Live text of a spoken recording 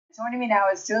Joining me now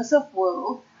is Joseph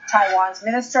Wu, Taiwan's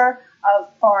Minister of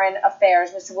Foreign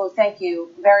Affairs. Mr. Wu, thank you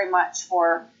very much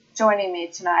for joining me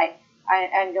tonight,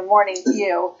 and good morning to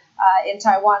you in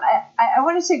Taiwan. I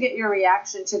wanted to get your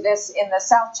reaction to this in the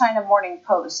South China Morning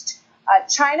Post.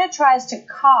 China tries to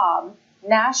calm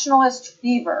nationalist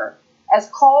fever as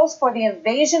calls for the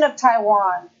invasion of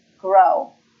Taiwan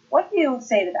grow. What do you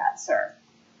say to that, sir?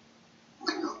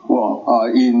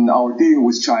 Well, in our dealing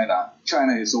with China,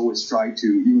 China has always tried to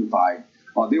unify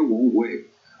their own way,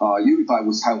 unify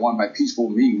with Taiwan by peaceful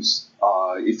means,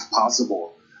 if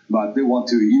possible. But they want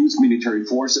to use military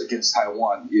force against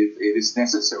Taiwan if it is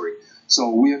necessary.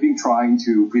 So we have been trying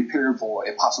to prepare for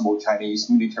a possible Chinese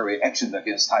military action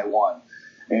against Taiwan.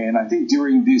 And I think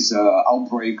during this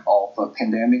outbreak of a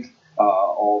pandemic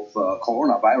of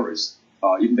coronavirus,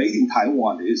 invading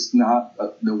Taiwan is not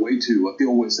the way to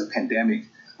deal with the pandemic.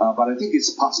 But I think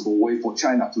it's a possible way for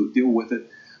China to deal with it,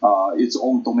 its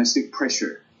own domestic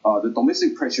pressure. The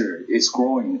domestic pressure is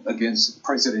growing against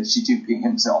President Xi Jinping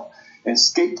himself. And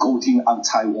scapegoating on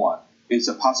Taiwan is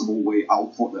a possible way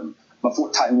out for them. But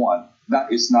for Taiwan,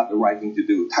 that is not the right thing to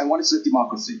do. Taiwan is a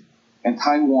democracy, and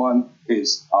Taiwan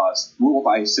is ruled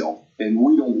by itself. And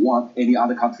we don't want any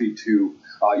other country to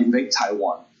invade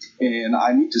Taiwan. And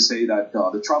I need to say that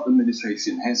the Trump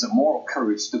administration has a moral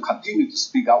courage to continue to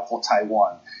speak out for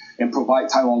Taiwan and provide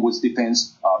Taiwan with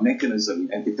defense mechanism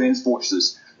and defense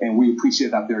forces. And we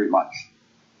appreciate that very much.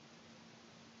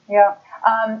 Yeah.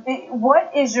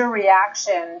 What is your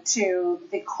reaction to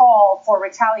the call for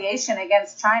retaliation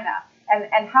against China?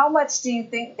 And how much do you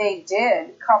think they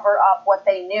did cover up what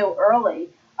they knew early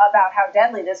about how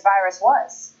deadly this virus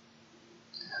was?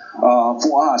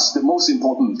 For us, the most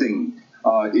important thing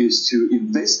is to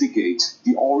investigate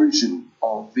the origin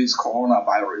of this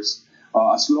coronavirus.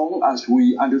 As long as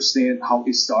we understand how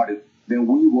it started, then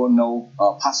we will know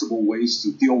possible ways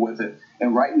to deal with it.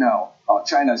 And right now,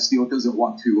 China still doesn't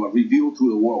want to reveal to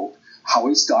the world how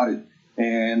it started.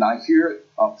 And I hear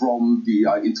from the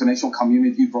international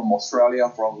community, from Australia,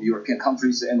 from European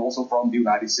countries, and also from the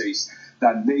United States,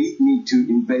 that they need to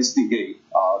investigate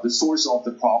the source of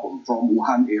the problem from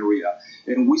Wuhan area.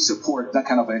 And we support that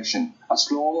kind of action. As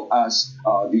long as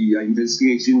the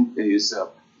investigation is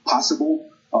possible,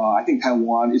 I think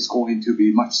Taiwan is going to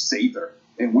be much safer.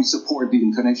 And we support the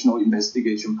international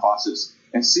investigation process.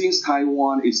 And since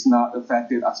Taiwan is not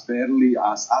affected as badly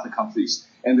as other countries,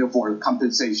 and therefore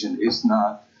compensation is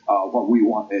not what we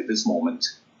want at this moment.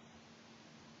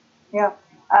 Yeah.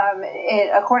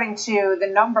 According to the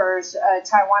numbers,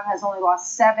 Taiwan has only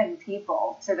lost 7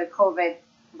 people to the COVID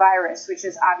virus, which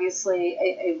is obviously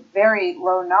a very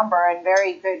low number and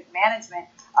very good management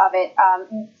of it.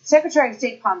 Secretary of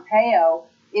State Pompeo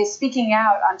is speaking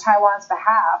out on Taiwan's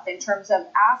behalf in terms of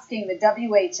asking the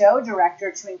WHO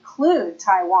director to include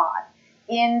Taiwan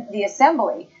in the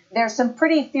assembly. There's some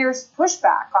pretty fierce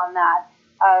pushback on that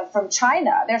from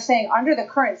China. They're saying under the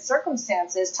current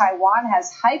circumstances, Taiwan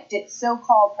has hyped its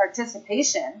so-called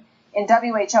participation in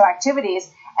WHO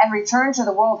activities and returned to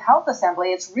the World Health Assembly.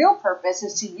 Its real purpose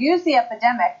is to use the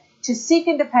epidemic to seek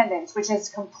independence, which is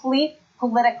complete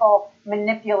political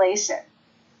manipulation.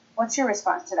 What's your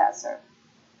response to that, sir?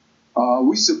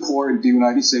 We support the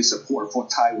United States support for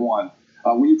Taiwan.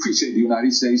 We appreciate the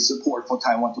United States support for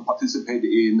Taiwan to participate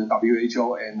in the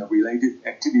WHO and the related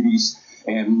activities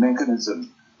and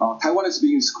mechanism. Taiwan has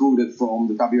been excluded from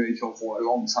the WHO for a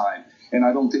long time, and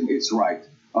I don't think it's right.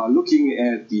 Looking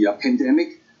at the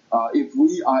pandemic, if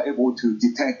we are able to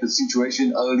detect the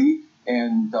situation early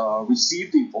and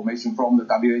receive the information from the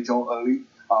WHO early,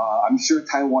 I'm sure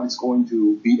Taiwan is going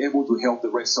to be able to help the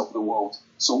rest of the world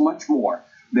so much more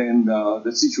than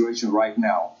the situation right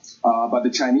now. But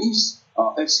the Chinese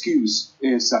excuse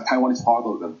is that Taiwan is part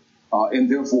of them.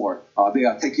 And therefore, they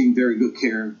are taking very good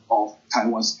care of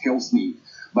Taiwan's health need.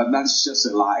 But that's just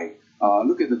a lie.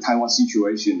 Look at the Taiwan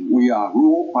situation. We are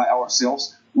ruled by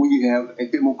ourselves. We have a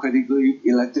democratically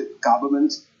elected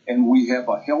government, and we have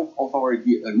a health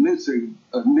authority administering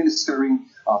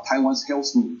Taiwan's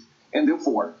health need. And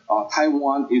therefore,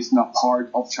 Taiwan is not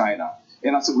part of China.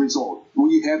 And as a result,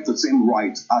 we have the same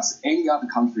right as any other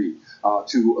country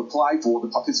to apply for the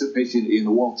participation in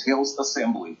the World Health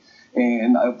Assembly.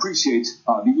 And I appreciate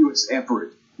the U.S.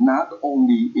 effort, not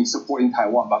only in supporting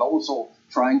Taiwan, but also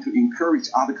trying to encourage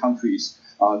other countries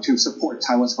to support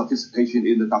Taiwan's participation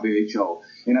in the WHO.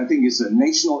 And I think it's a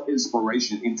national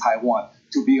inspiration in Taiwan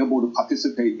to be able to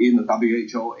participate in the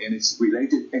WHO and its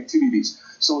related activities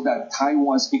so that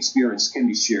Taiwan's experience can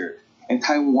be shared and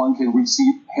Taiwan can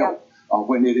receive help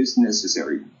when it is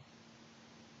necessary.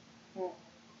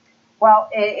 Well,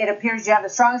 it appears you have the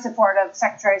strong support of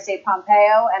Secretary of State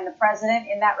Pompeo and the president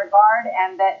in that regard,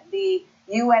 and that the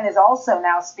UN is also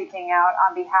now speaking out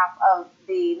on behalf of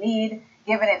the need,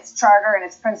 given its charter and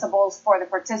its principles, for the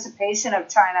participation of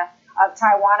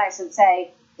Taiwan, I should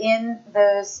say, in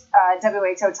those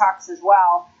WHO talks as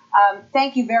well.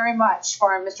 Thank you very much,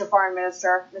 Mr. Foreign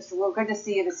Minister. Mr. Wu, good to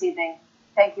see you this evening.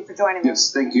 Thank you for joining me.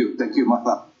 Yes, thank you. Thank you,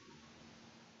 Martha.